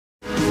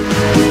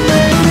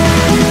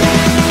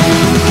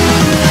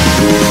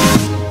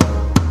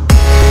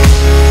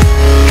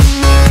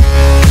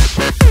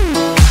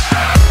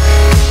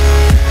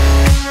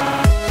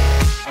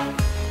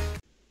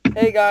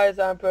guys,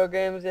 I'm Pro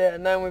Games here,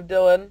 and I'm with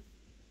Dylan.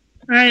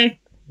 Hi.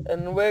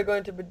 And we're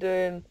going to be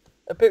doing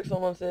a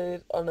Pixelmon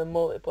series on a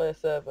multiplayer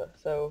server.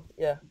 So,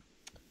 yeah.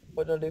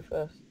 What do I do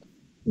first?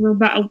 We'll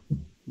battle.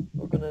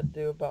 We're gonna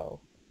do a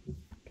battle.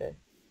 Okay.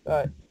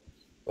 Right.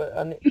 But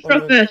I need, You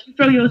throw first. You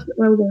throw yours.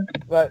 Well done.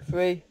 Right,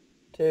 3,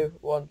 2,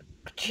 1.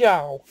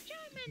 Ciao!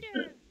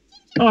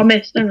 Oh, I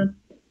missed. Hang on.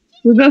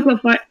 We both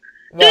got fight.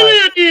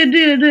 Right.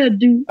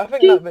 Do. I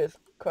think that bit's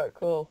quite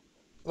cool.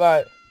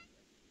 Right.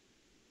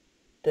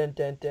 Dun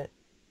dun dun.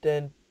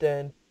 Dun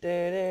dun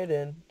dun dun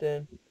dun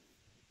dun.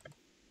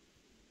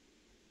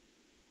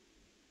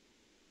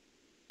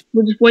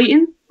 We're just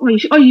waiting.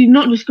 Oh, you're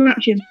not just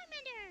scratching.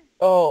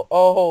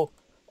 Oh,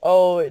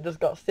 it just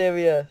got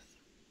serious.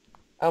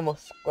 I'ma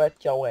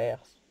scratch your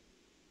ass.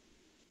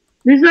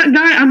 There's that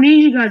guy,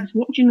 amnesia guy, just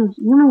watching us.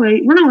 Run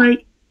away. Run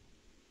away.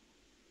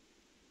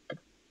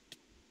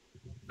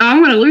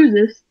 I'm gonna lose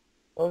this.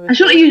 Obviously. I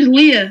shouldn't use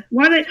Leah.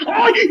 Why they?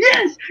 Oh,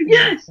 yes!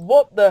 Yes!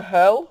 What the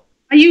hell?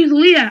 I used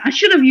Leah. I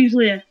should have used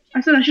Leah.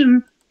 I said I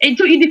shouldn't. It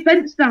took your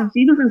defense down, so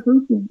you don't know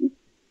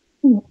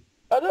Pokemon.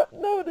 I don't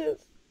know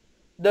this.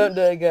 Don't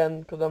do it again,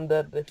 because I'm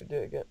dead if you do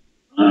it again.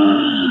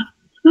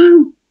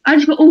 Oh, I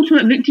just got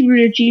ultimate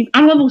victory achieved.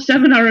 I'm level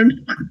 7,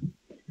 Aaron.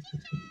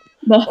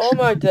 Boss. Oh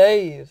my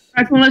days.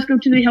 Right, come on, let's go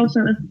to the health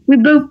center. We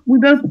both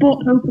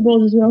bought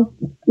Pokeballs as well.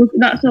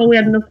 That's all we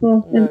had enough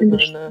for. No.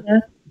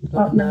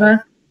 Oh, no,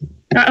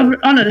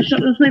 the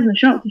shop. That's not even the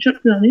shop. The shop's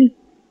down here.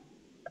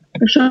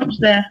 The shop's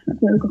there. That's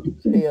where we got it.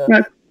 Yeah.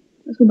 Right,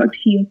 let's go back to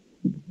here.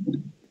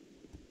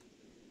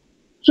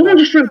 Someone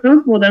just threw a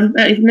Pokeball then.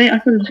 Mate, I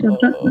could have just gone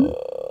attack them.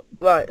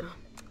 Right.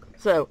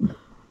 So.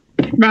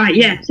 Right,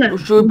 yeah. So.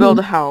 Should we build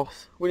a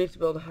house? We need to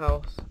build a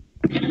house.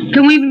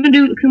 Can we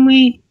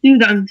do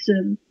that in the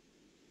server?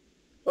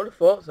 I would have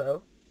thought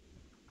so.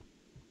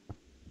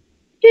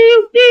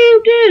 Do.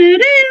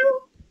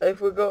 If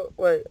we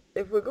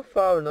go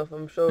far enough,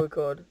 I'm sure we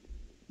could.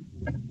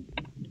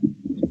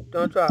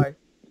 Don't try.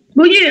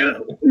 Well, yeah.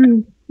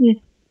 Yeah.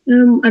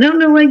 I don't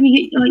know where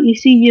you get you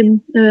see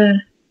you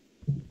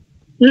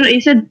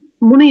said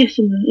money or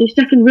something. It's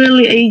taken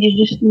really ages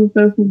just for the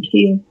Pokemon to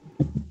heal.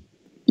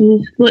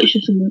 There's a glitch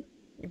or something.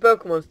 Your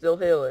Pokemon's still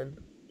healing.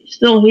 It's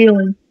still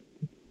healing.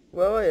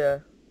 Where are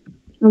you?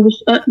 I'm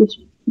just at this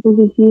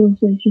bloody healing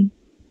station.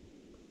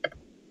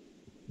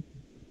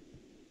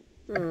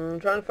 I'm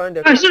trying to find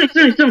it. Oh,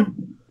 it's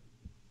done.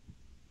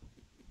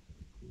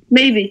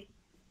 Maybe.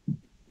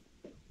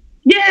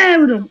 Yeah,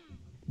 we're done.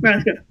 Right,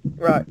 let's go.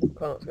 Right,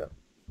 come on, let's go.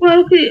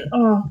 Well, okay.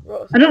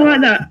 Oh, I don't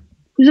like that.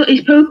 Because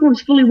his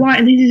Pokemon's fully white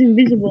and his is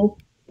invisible.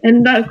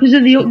 And that because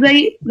of the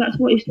update, that's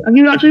what he's... Have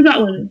you actually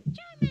battled him?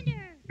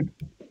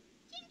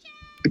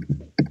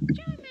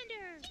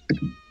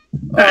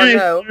 Oh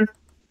no.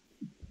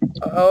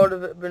 I would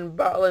have been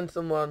battling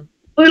someone.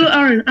 Oh look,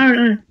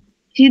 Aaron.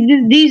 See,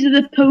 these are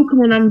the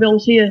Pokemon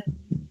anvils here.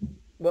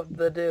 What do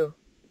they do?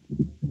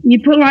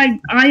 You put like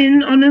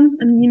iron on them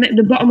and you make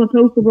the bottom of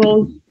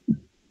Pokeballs.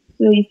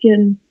 So you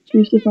can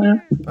do stuff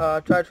like that. I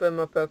tried to win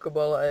my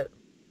Pokeball at it.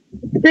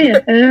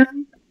 Yeah,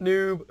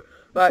 Noob.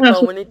 Right, come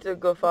on, we need to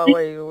go far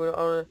away. We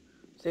wanna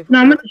see if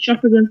I'm at the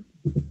shop again.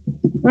 I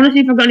wanna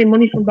see if I've got any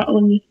money from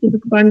battling you. See if I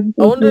can buy anything.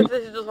 I wonder if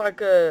this is just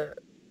like a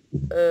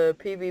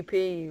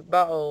PvP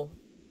battle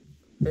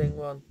thing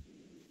one.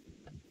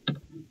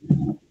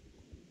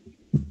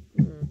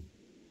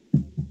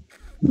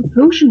 The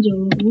potions are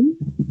all in.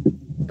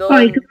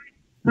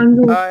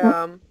 Dylan, I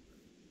am.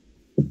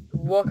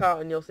 Walk out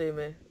and you'll see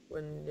me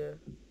when you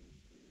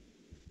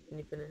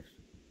finish.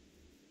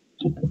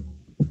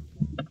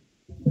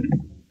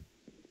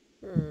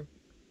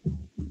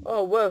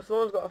 Oh whoa!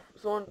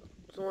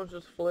 Someone's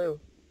just flew.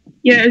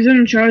 Yeah, it's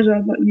in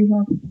Charizard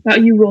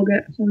that you will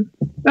get. So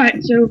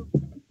right, so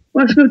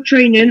let's go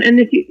training, and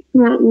if you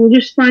come on, we'll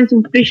just find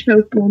some fish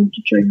Pokemon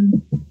to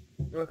train.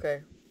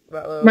 Okay,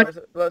 right.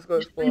 Let's go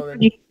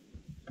exploring.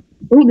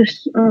 Oh,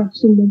 there's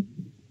someone.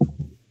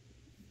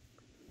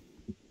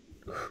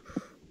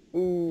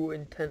 Ooh,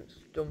 intense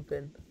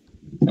jumping.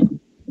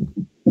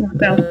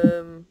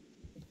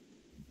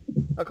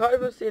 I can't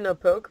even see no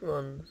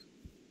Pokemons.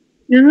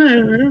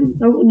 No, I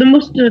don't. They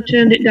must have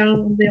turned it down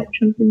on the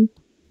option thing.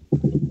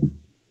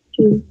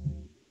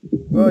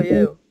 Where are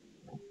you?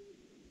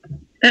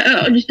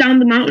 Just down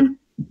the mountain.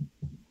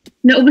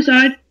 The other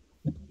side.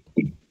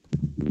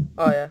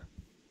 Oh yeah.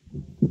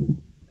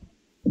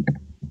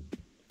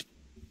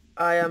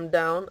 I am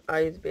down.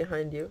 Eyes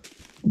behind you.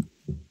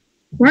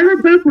 Why are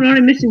Pokemon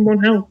only missing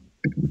 1 health?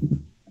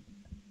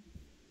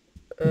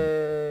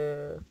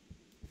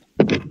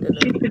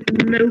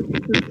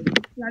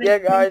 Yeah,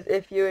 guys,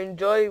 if you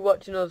enjoy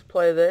watching us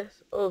play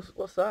this... Oh,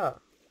 what's that?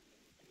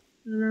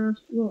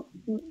 What?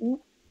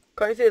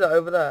 Can't you see that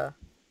over there?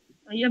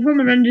 Yeah, I've got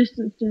my run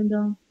distance turned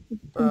down.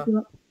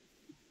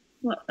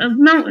 What? A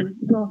mountain?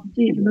 Oh, I can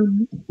see it at the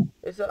moment.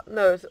 Is that...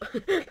 No, it's...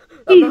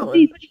 a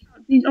mountain?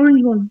 These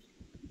orange ones.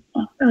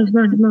 Oh, it's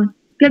mine.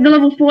 Get the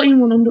level 14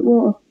 one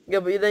underwater. Yeah,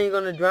 but then you're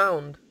gonna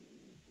drown.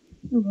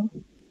 Oh well.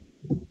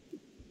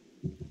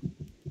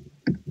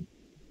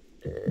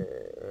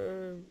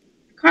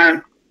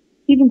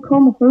 Even call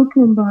my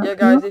Pokemon back. Yeah,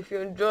 guys, if you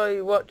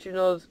enjoy watching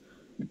us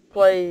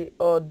play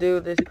or do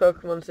this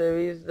Pokemon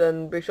series,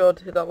 then be sure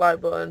to hit that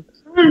like button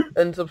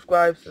and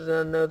subscribe so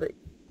then I know that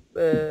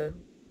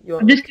you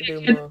want us to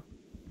do more.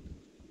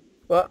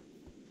 What?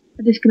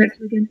 I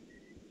disconnected again.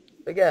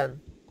 Again?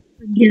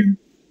 Again.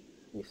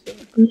 You suck.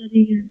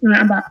 Right,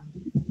 I'm back.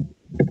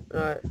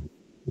 Alright.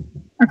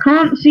 I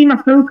can't see my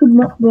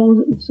Pokemon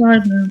balls at the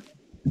side now.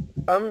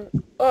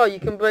 Oh, you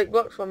can break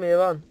blocks from here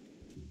on.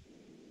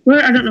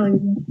 Where? I don't know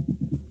anymore.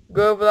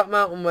 Go over that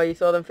mountain where you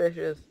saw them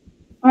fishes.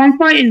 Oh, I'm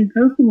fighting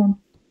Pokemon.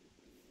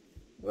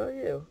 Where are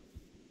you?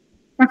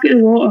 Back at the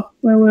water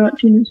where we're at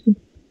 2 minutes ago.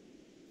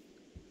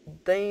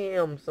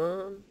 Damn,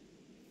 son.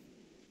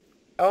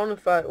 I want to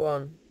fight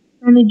one.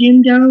 On the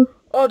gym, Joe.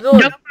 Oh,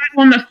 Don't done. fight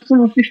one that's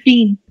level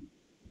 15.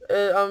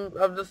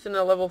 I'm just in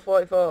a level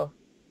 44.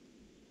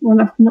 Well,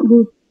 that's not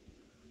good.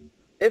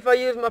 If I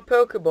use my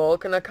Pokeball,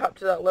 can I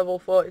capture that level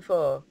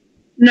 44?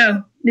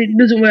 No, it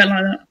doesn't work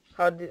like that.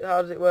 How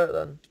does it work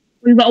then?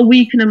 We've got to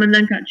weaken them and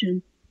then catch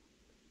them.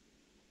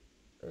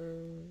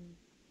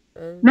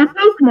 My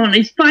Pokemon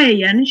is fire,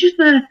 yeah, and it's just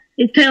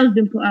his tail's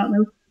been put out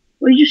though.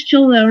 Well, he just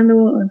chill there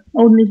underwater,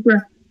 holding his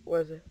breath.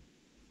 Where's it?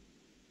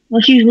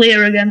 Let's use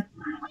Leah again.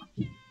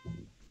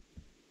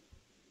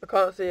 I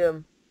can't see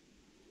him.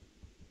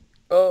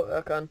 Oh,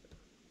 I can.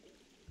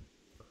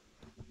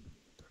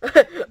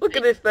 Look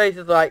at his face,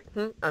 it's like,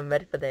 I'm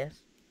ready for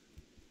this.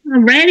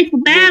 I'm ready for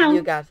battle.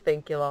 You guys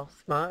think you're all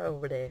smart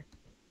over there.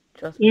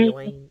 Trust me, you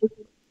ain't.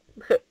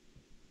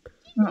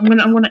 I'm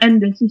gonna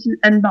end this. This is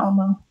end battle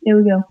now. Here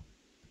we go.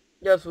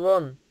 Just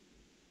run.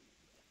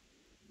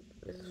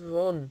 Just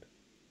run.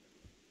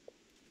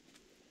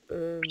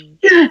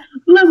 Yeah,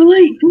 level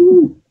 8.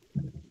 Ooh.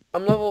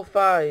 I'm level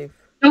 5.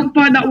 Don't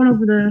fight that one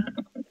over there.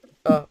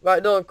 Oh,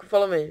 right, no,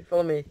 follow me,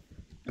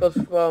 Because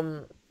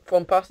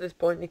from past this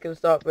point, you can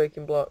start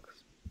breaking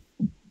blocks.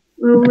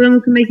 Well, then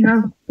we can make it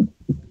out.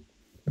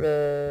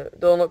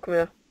 Don't look, come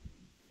here.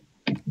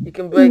 You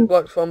can break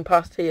blocks from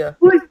past here.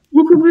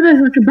 Look over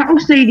there, like a battle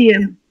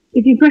stadium.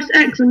 If you press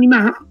X on your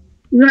map,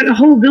 there's like a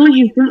whole village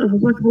in front of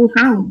us, like a whole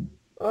town.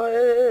 Oh, yeah,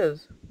 it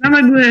is. That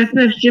might be where our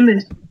first gym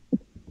is.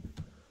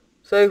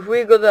 So if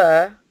we go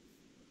there,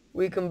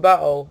 we can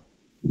battle.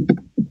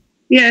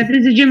 Yeah, if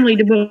there's a gym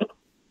leader, but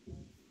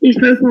his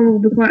Pokemon will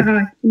be quite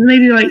high. And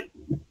maybe like,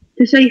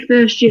 to say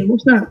first gym,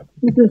 what's that?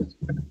 What's this?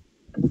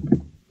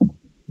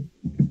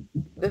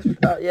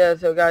 Yeah,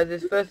 so guys,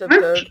 this first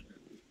episode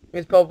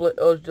is probably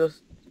us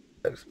just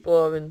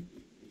exploring.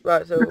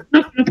 Right, so...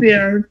 Not up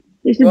here.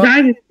 It's the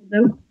diving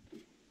though.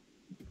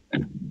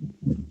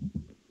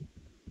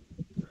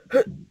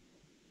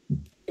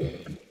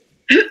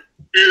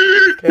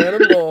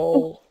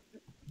 Cannonball.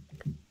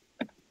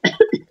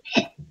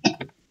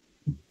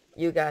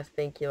 You guys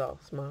think you're all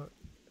smart.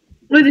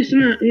 Wait, there's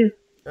some out here.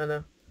 I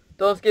know.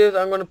 Don't excuse,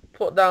 I'm gonna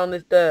put down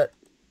this dirt.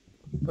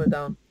 Put it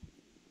down.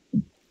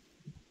 Oh,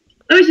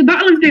 it's a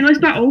battling thing. Let's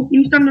battle.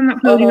 You stand on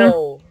that podium now.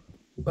 Oh,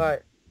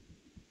 right.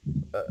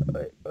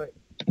 Wait.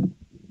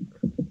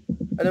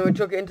 And then we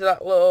chuck it into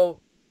that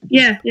little...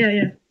 Yeah.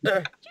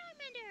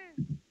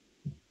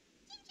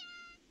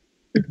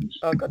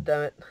 Oh, god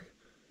damn it.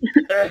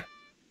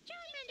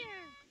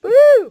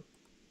 Woo!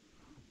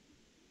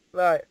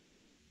 Right.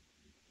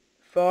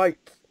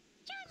 Fight.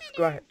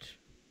 Scratch.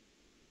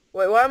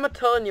 Wait, why am I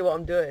telling you what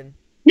I'm doing?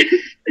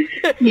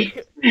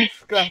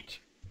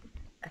 Scratch.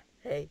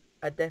 Hey,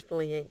 I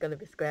definitely ain't gonna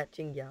be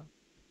scratching y'all.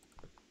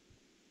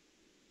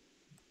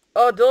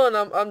 Oh,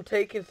 Dylan, I'm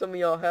taking some of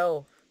your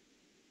health.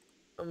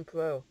 I'm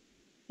pro.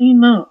 You're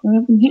not. I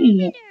haven't hit you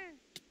yet.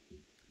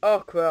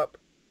 Oh, crap.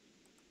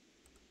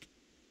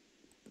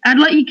 I'd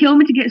let you kill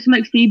me to get some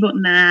XP, but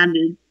nah,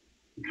 dude.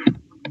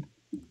 I'm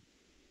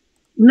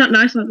not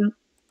nice like that.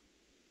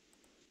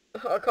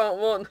 I can't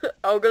run.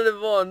 I'm gonna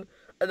run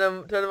and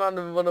then turn around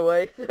and run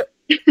away.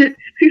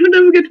 You'll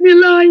never get me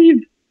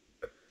alive.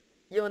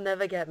 You'll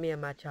never get me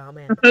in my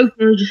Charmander. My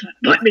Pokemon just like,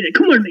 bite me then,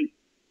 come on me.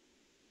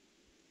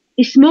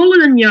 He's smaller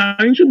than you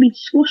and should be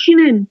squashing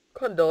him.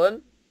 Come on,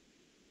 Dylan.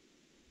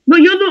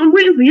 But you're not, I'm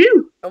waiting for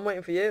you. I'm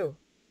waiting for you.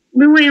 I've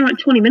been waiting like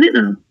 20 minutes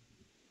now.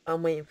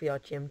 I'm waiting for your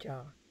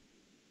Chimchar.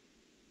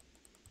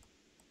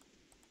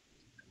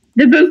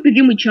 They both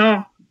begin with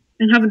Char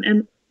and have an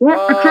M.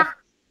 What? I can't.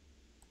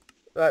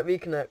 Right,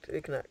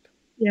 reconnect.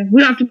 Yeah,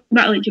 we don't have to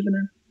battle each other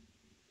now.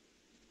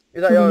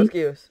 Is that your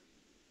excuse?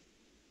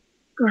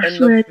 Gosh,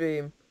 End of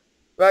stream.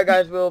 Right,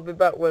 guys, we'll be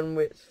back when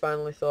it's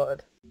finally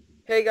sorted.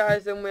 Hey,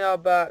 guys, and we are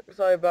back.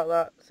 Sorry about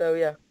that. So,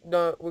 yeah,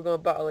 no, we're going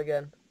to battle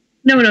again.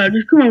 No,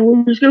 just come on,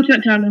 we'll just go to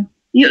that town now.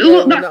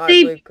 Look, that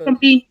stage can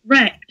be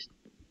wrecked.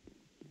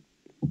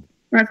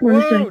 Right, come on,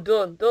 this way.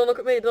 Don't look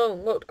at me,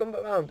 don't look, come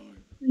back round.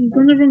 You've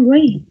gone the wrong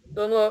way.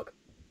 Don't look.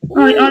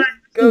 Oh,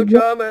 go,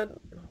 Charmin.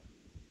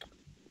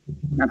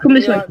 Now come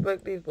this way. Like,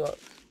 break these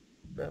blocks.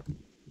 No.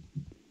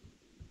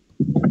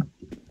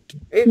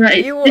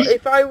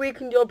 If I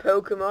weakened your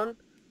Pokemon,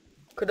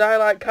 could I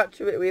like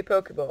capture it with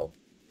a Pokeball?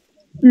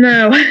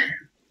 No.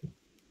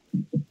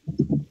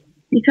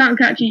 You can't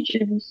catch each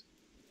other's.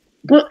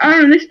 Well,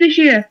 Aaron, this fish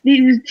here.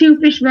 There's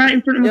 2 fish right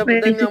in front of my Yeah,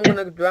 but face. then I'm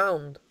gonna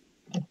drown.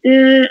 Oh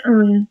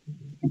yeah.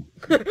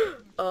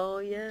 Oh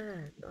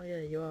yeah. Oh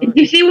yeah, you are. If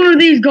you see one of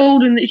these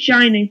golden that's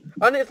shiny.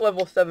 And it's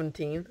level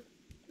 17.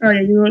 Oh yeah,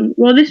 you are.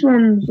 Well, this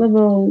one's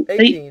level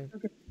 18.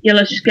 Okay. Yeah,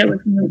 let's just get away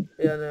from them.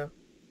 Yeah, no.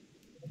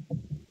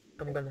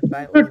 I'm gonna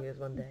fight with you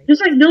one day.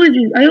 Just like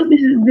villages. I hope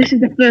this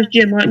is the first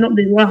gym, like not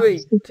the last.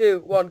 3,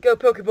 2, 1, go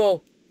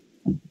Pokeball!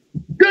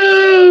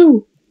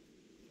 Go!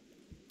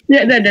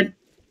 Yeah, they're dead.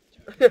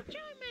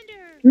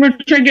 I'm gonna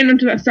try getting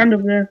onto that stand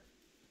over there.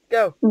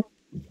 Go. Oh.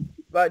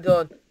 Right,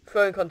 done.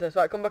 Throwing contest.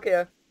 Right, come back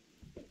here.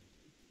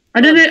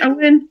 I did it. I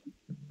win.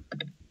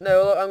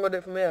 No, look, I'm gonna do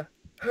it from here.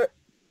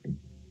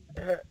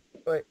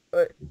 Wait.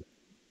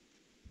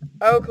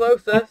 How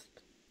closest?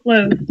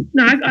 Close.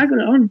 No, I got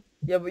it on.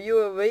 Yeah, but you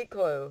were way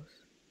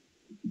close.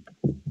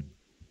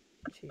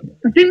 Cheater.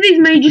 I think these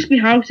may just be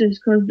houses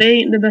because they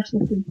ain't the best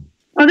looking.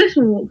 Oh, this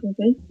one looks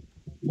okay.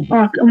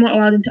 Oh, I'm not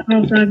allowed into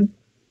house either.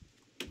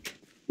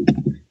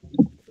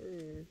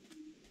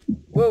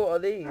 Whoa, what are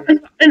these?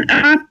 An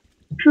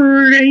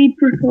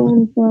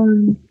apricot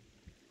farm.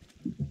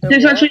 So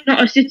it's actually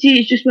not a city,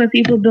 it's just where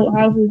people built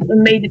houses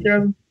and made it their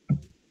own.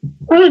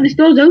 Oh look, this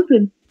door's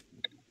open.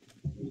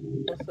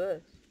 What's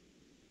this?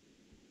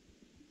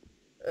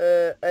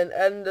 An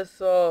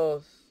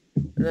Endersaurus.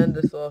 An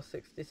Endersaurus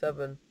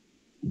 67.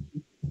 Oh,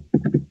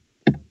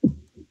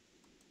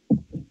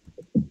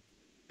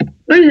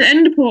 there's an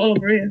ender portal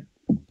over here.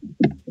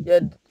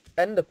 Yeah,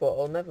 Ender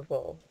portal, never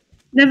portal.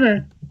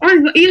 Never. Oh,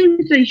 I've got healing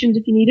stations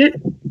if you need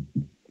it.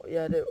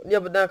 Yeah, I do. Yeah,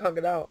 but now I can't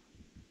get out.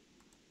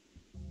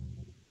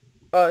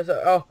 Oh,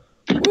 oh.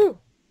 Woo!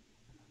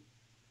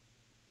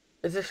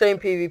 It's a shame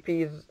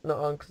PvP is not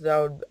on, because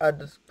I'd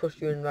just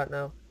push you in right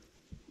now.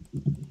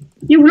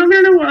 Yeah, we're not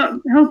gonna know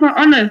what help out.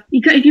 Oh no,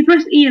 if you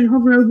press E and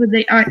hover over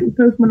the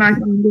Pokemon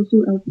icon, you'll see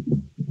what else.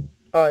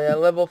 Oh yeah,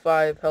 level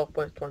 5, health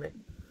points 20.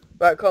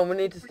 Right, come on, we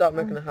need to start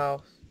making a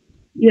house.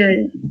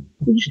 Yeah.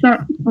 We'll just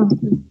start. Oh,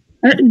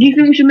 do you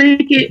think we should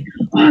make it?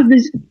 Oh,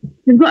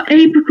 they've got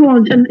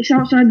apricots and it's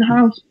outside the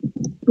house,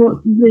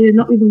 but they're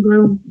not even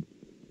grown.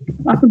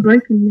 I could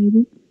break them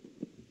maybe.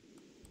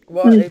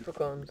 What are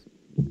apricots?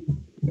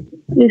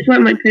 It's like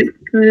my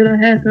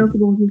hair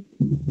Pokeballs.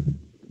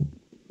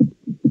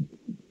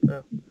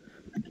 No.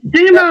 The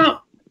thing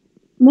about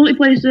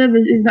multiplayer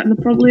servers is that they're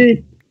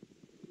probably,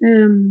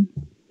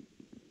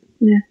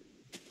 yeah.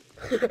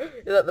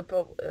 Is that the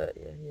problem?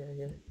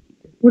 Yeah.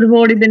 Would have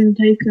already been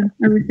taken,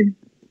 everything.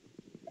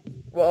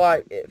 What,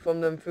 like, from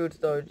them food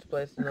storage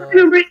places and all I'm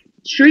gonna break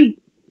the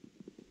street.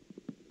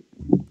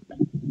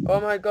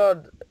 Oh my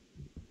god.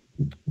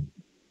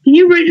 Can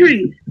you break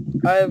trees?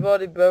 I have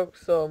already broke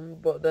some,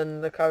 but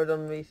then they carried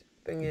on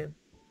re-spinging.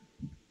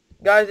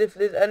 Guys, if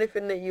there's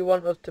anything that you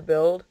want us to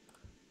build,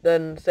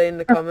 then say in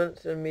the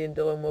comments and me and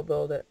Dylan will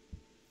build it.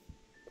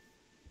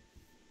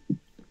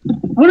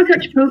 I want to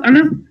catch a Pokemon. I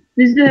know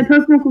there's a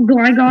Pokemon called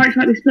Gligar. It's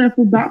like this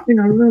purple bat thing.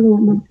 I really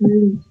want that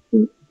to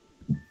do.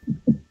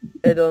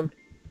 Hey, done.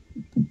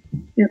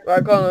 Yep.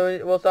 Right, come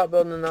on, we'll start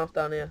building a house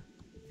down here.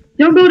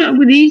 Don't build it up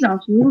with these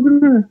houses. We're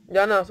gonna...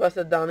 Yeah, no, that's why I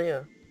said down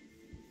here.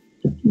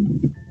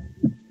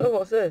 Oh,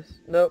 what's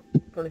this? Nope,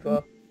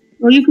 24.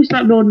 Well, you can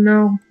start building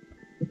now.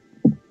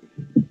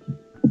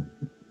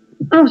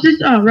 Oh, it's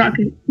this. Oh,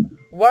 rocket.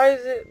 Why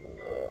is it...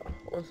 Oh,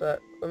 one sec.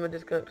 Let me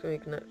disconnect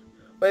and reconnect.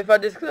 Wait, if I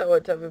disconnect, will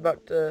it take me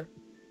back to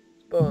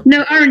spawn?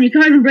 No, Aaron, you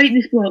can't even break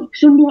this block.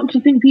 Some blocks I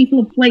think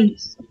people have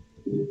placed.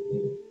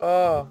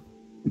 Oh.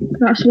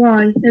 That's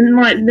why. And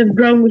like they've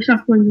grown with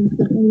saplings and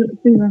stuff. I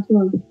think that's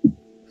why.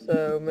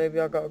 So maybe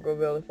I gotta go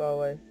really far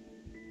away.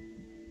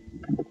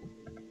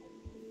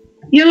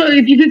 Yeah, look,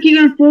 if you could keep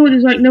going forward,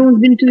 there's like no one's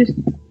been to this.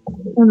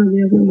 Oh no,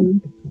 the other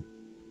one.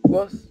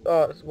 What's...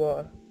 Oh, it's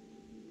water.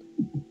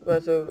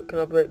 Right, so can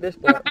I break this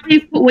block?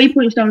 You put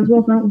waypoints down as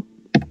well, can't we?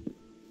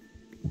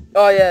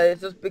 Oh yeah,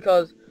 it's just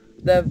because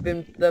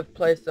they've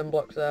placed them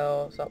blocks there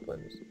or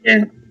saplings.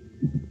 Yeah.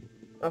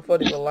 I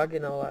thought it was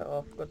lagging. I was like,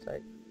 oh, for God's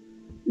sake.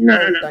 No,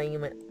 Oh, no.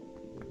 damn it.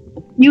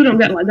 You don't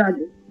get like that,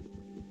 do you?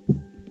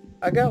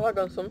 I get lag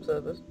on some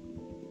servers.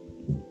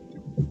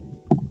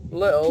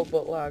 Little,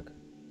 but lag.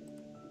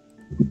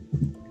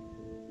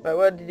 Right,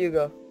 where did you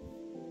go?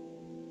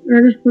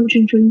 I'm just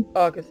punching trees.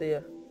 Oh, I can see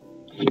you.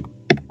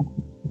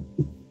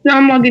 Yeah,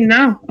 I'm logging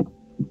now.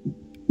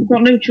 I've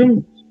got no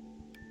chunks.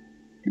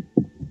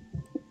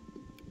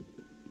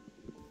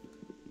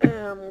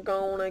 I'm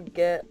gonna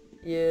get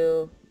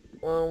you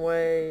one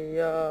way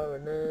or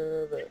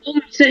another. All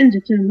my settings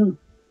are turned on.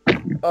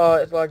 Oh,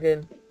 it's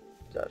lagging.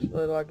 It's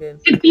actually lagging.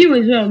 It's you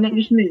as well, not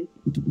just me.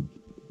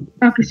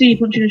 I can see you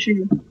punching a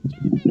tree.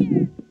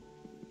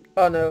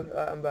 Oh no,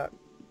 right, I'm back.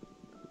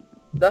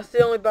 That's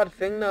the only bad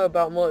thing though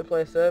about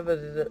multiplayer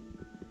servers is that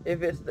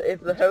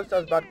if the host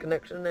has bad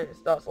connection, it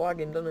starts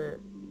lagging, doesn't it?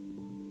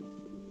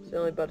 It's the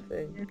only bad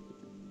thing.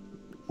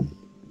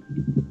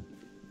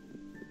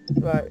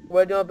 Right,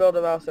 where do I build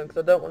a house then?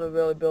 Because I don't want to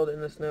really build it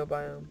in the snow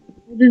biome.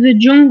 There's a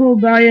jungle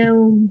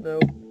biome. No.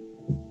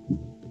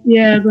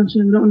 Yeah, I got to.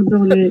 I don't want to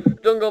build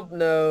it. Jungle,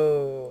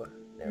 no.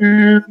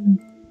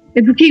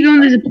 If we keep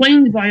going, there's a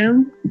plains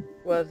biome.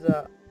 Where's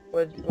that?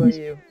 Where are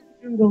you?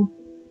 Jungle.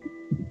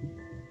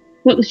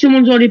 But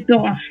someone's already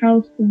built a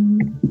house down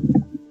there.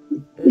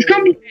 It's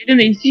complicated, isn't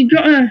it? So you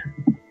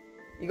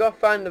gotta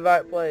find the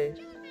right place.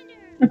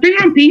 I think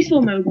we're on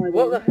peaceful mode, by the way.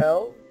 What the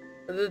hell?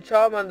 There's a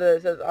Charmander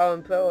that says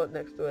Alan Pearl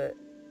next to it.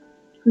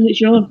 Because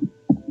it's yours.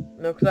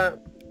 No, because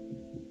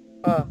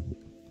Oh.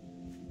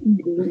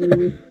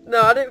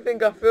 No, I didn't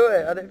think I threw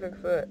it.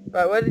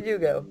 Right, where did you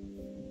go?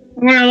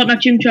 I'm gonna let my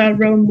chimchar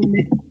roam with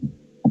me.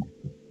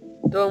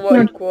 Don't want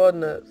your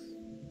coordinates.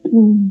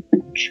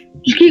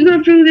 Just keep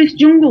going through this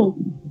jungle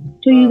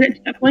till you get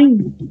to that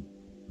plane.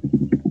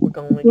 We're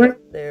gonna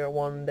get there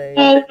one day.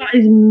 Oh, that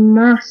is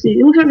massive.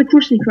 It looks like the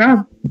crusty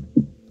crab.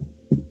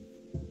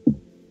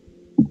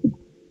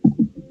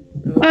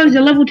 Oh, there's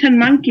a level 10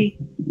 monkey.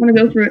 I'm gonna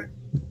go for it.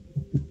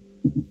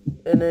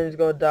 And then he's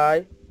gonna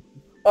die.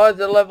 Oh, it's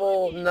a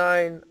level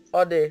 9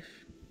 oddish.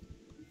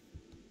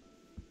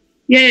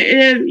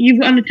 Yeah, you've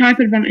got a type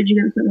advantage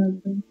against that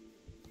level.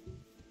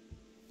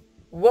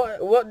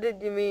 What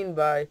did you mean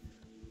by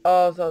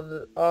ours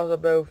are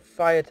both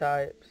fire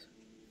types?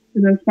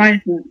 They're both fire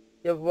types.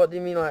 Yeah, but what do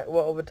you mean, like,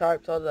 what other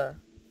types are there?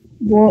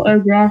 Water,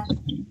 grass.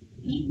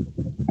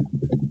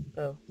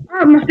 Oh.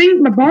 Oh,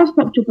 my bar's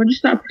popped up. I just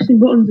started pressing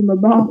buttons in my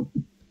bar.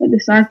 Like the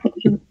side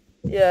popped up.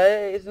 Yeah,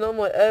 it's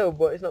normally L,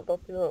 but it's not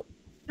popping up.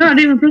 No, I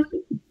didn't even press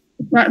it.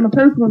 Right, my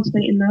Pokemon's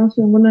stating now,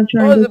 so I'm gonna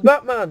try. Oh, there's a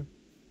Batman.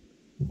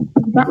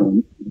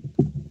 Batman.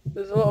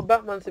 There's a lot of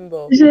Batman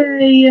symbols. There's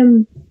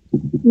a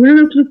we're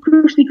gonna go to the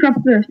Krusty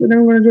Krab first, but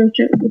then we're gonna go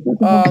check the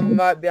Oh, I'm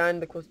right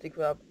behind the Krusty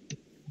Krab.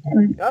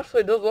 Right. It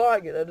actually does look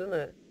like it though, doesn't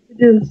it? It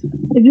does.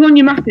 If you want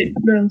your map, it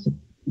does.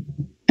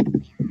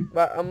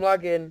 Right, I'm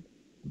lagging.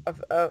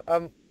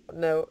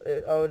 No,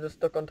 I was just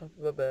stuck on top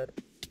of a bed.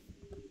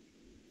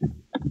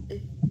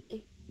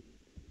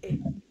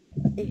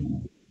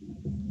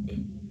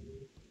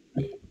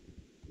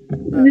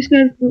 This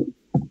guy's.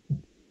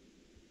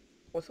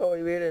 What's all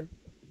you reading?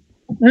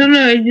 I don't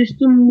know, it's just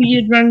some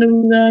weird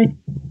random guy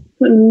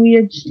putting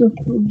weird stuff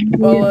on.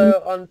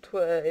 Follow on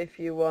Twitter if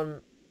you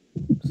want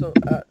some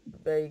at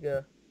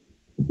Vega.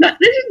 This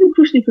is the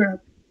Krusty Krab.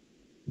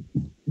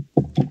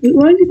 Wait,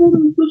 why is he called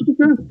the Krusty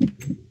Krab?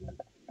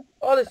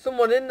 Oh, there's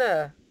someone in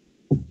there.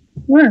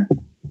 Where?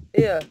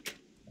 Here.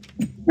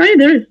 Right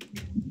there.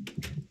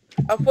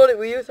 I thought it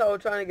was you, so I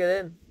was trying to get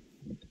in.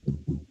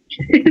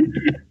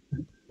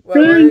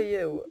 Where are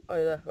you? Oh,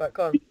 yeah, right,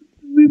 come on.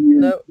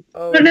 No.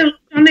 Oh. No,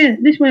 down here.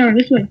 This way, Aaron,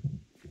 this way.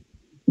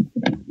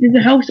 There's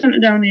a health centre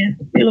down here,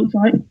 it looks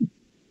like.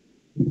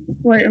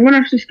 Wait, I'm gonna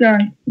ask this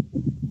guy.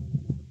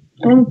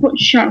 I'm gonna put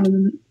chat on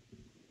him.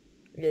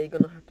 Yeah, you're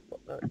gonna have to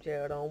put that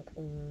chair on.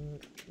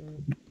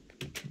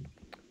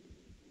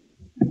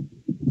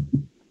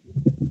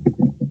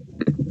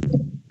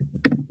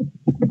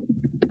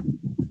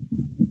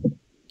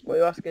 What are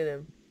you asking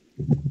him?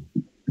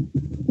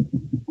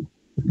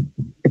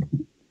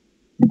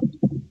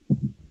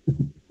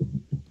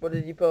 What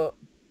did you put?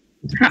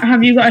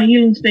 Have you got a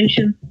healing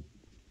station?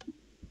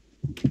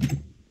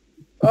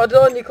 Oh,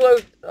 Dawn, you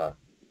closed. Oh.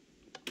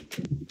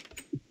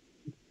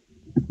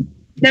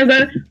 There we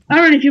go.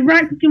 Aaron, if you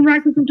right click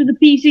onto the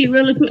PC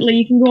really quickly,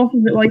 you can go off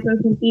of it like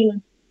open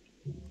healing.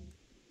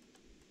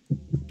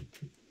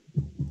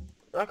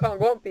 I can't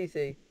go on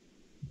PC.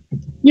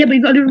 Yeah, but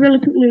you gotta do it really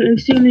quickly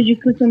as soon as you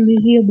click on the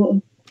heal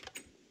button.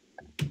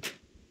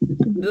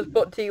 Just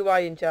put TY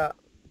in chat.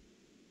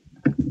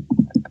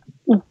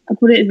 Oh, I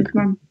put it as a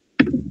command.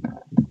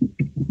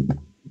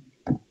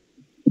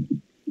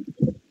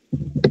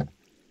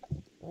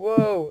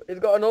 Whoa, it's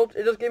got an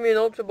ultra. It just gave me an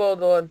ultra ball,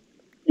 Dawn.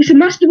 It's a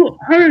master ball.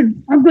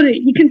 Aaron, I've got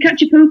it. You can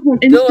catch a Pokemon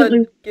instantly.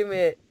 Dylan, give me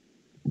it.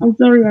 I'm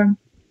sorry, Aaron.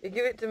 You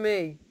give it to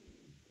me.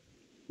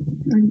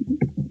 Dylan.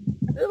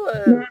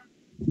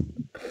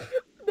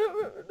 No.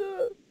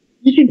 No.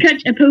 You can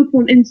catch a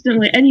Pokemon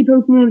instantly. Any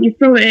Pokemon, you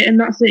throw it at and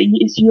that's it.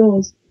 It's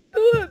yours.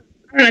 Dylan.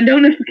 Aaron, I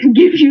don't know if I can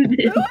give you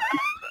this.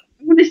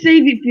 I'm gonna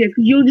save it for you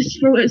because you'll just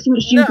throw it at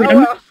something stupid.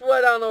 No, I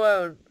swear down I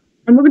won't.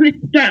 I'm gonna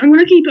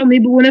keep it on me,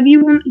 but whenever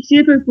you see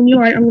a Pokemon you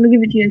like, I'm gonna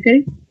give it to you,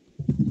 okay?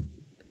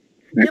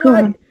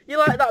 Right, You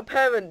like that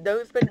parent,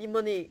 don't spend your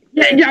money.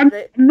 Yeah, I'm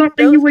not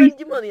don't you spend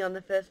your money on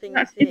the first thing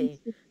you see,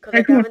 because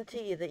I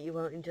guarantee you that you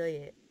won't enjoy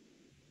it.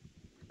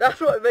 That's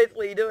what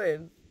basically you're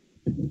doing.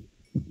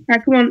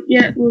 Right, come on,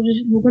 yeah,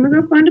 we're gonna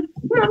go find a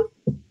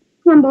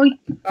come on, boy.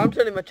 I'm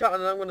telling my chat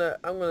and I'm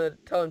gonna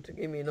tell him to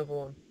give me another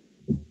one.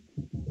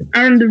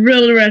 Aaron, the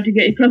really rare to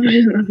get, he probably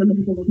doesn't have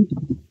another one.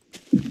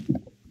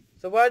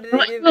 So why did he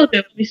give me?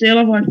 Obviously, I'll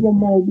have like one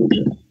more, but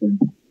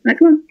right,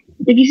 come on.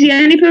 If you see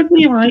any Pokemon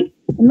you like,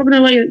 I'm not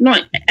gonna let you,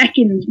 not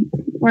Ekans,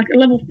 like a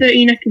level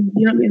 13 Ekans,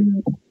 you're not getting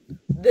that.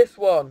 This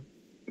one.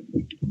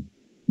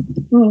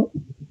 What?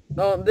 I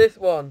want this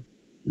one.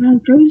 Oh,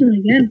 I'm frozen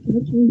again.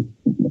 What's wrong?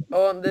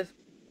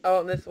 I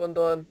want this one,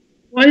 Dawn.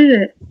 What is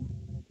it?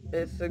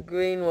 It's the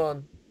green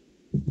one.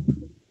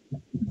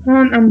 I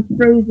can't, I'm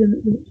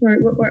frozen. Sorry,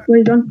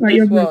 where's on? Right,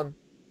 this one.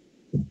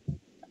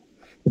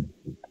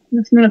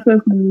 That's not a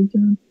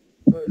Pokemon.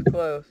 But it's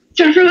close.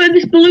 Shall I throw it at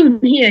this balloon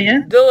here,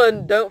 yeah?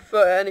 Dylan, don't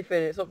throw at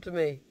anything. It's up to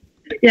me.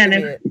 Yeah,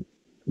 Give me no. it.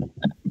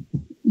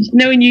 Just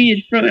knowing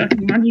you'd throw it like a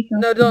magic.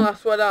 No, Dylan, I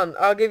swear down.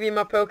 I'll give you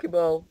my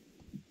Pokeball.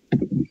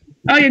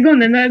 Oh, yeah, go on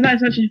then.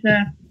 That's actually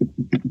fair.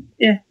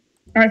 Yeah.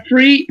 Alright,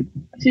 3,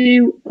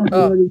 2...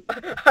 Oh,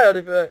 I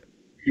already threw it.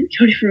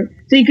 Sorry for it.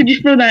 So you could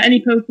just throw that at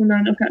any Pokemon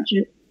and it'll catch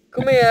it.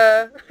 Come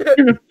here.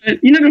 You're not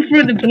going to throw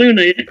it at the balloon,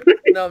 are you?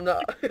 No, I'm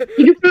not.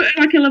 You can throw it at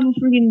like a level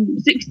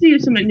friggin' 60 or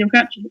something and you'll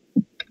catch it.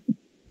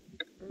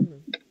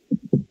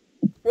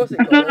 What's it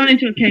I fell called? down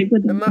into a cave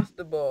with A them.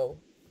 Master Ball.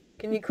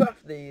 Can you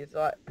craft these?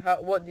 Like,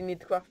 what do you need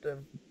to craft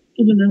them?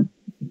 I don't know.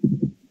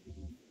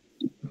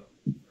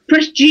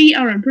 Press G,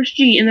 Aaron. Press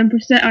G and then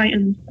press set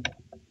items.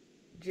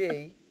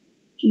 G.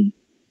 G.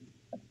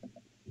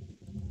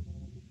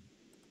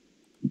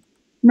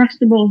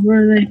 Master Balls,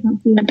 where are they?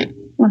 Can't see them.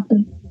 That's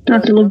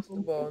a Master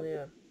little. Ball,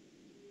 yeah.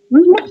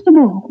 Where's Master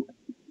Ball?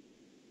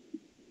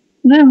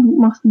 There's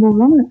Master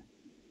Ball on it.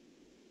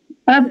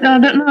 I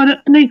don't know. I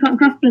don't know. You can't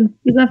craft them.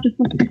 You have to.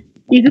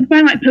 You can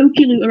find like Poke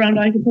Loot around.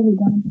 I could probably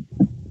buy them.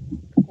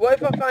 What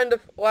if I find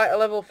a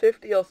level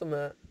 50 or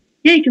something?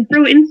 Yeah, you can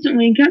throw it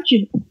instantly and catch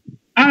it.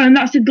 Aaron,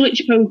 that's a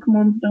glitch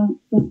Pokemon. Don't.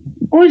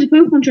 Oh, it's a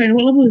Pokemon trainer.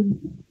 What level is it?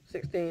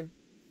 16.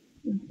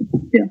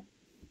 Yeah.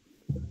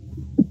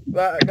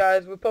 Right,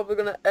 guys, we're probably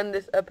gonna end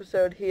this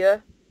episode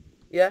here.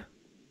 Yeah.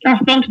 Ah,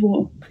 found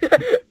water.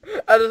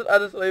 I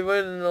just leave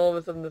it and all of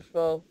a sudden just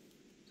fall.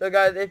 So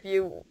guys, if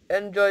you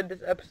enjoyed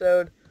this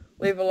episode,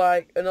 leave a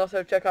like and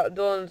also check out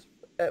Dylan's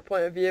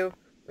point of view.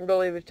 I'm gonna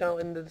leave his channel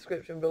in the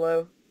description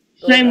below.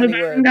 Same with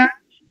Aaron, guys.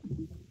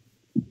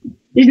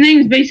 His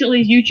name's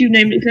basically his YouTube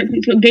name, except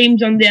it's got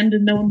games on the end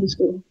and no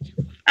underscore.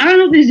 I don't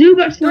know, the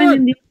Zubat's lying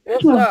in the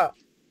What's that?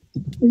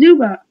 The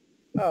Zubat.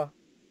 Oh.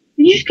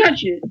 Did you just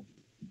catch it?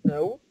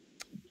 No.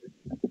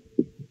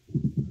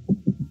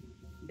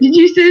 Did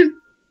you say...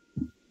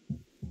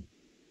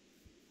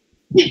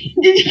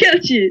 Did you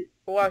catch it?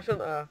 Why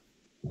shouldn't I?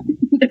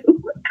 No.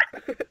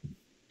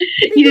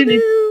 You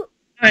didn't.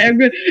 Alright, I'm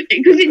good.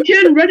 Because it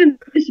turned red and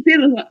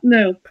disappeared. I was like,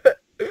 no.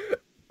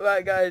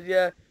 Right, guys,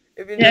 yeah.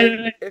 If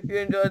you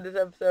enjoyed this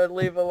episode,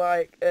 leave a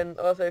like. And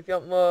also, if you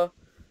want more,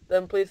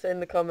 then please say in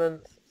the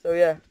comments. So,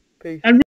 yeah. Peace.